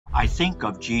I think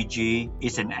of GG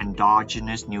is an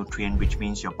endogenous nutrient, which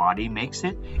means your body makes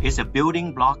it. It's a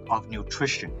building block of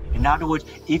nutrition. In other words,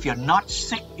 if you're not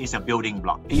sick, it's a building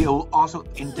block. It will also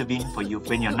intervene for you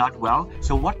when you're not well.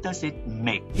 So what does it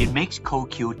make? It makes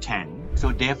CoQ10.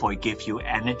 So therefore, it gives you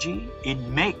energy. It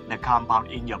makes the compound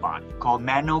in your body called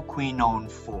manoquinone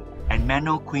 4. And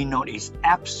manoquinone is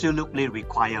absolutely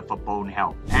required for bone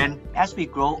health. And as we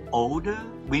grow older,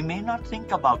 we may not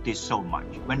think about this so much.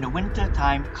 When the winter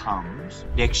time comes,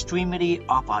 the extremity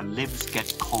of our limbs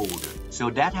gets colder. So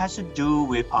that has to do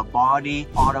with our body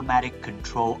automatic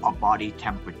control of body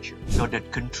temperature. So the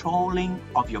controlling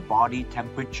of your body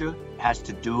temperature has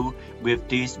to do with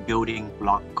this building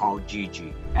block called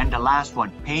GG. And the last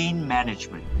one, pain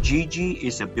management. GG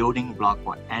is a building block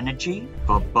for energy,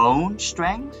 for bone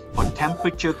strength, for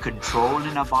temperature control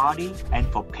in our body, and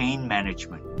for pain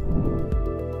management.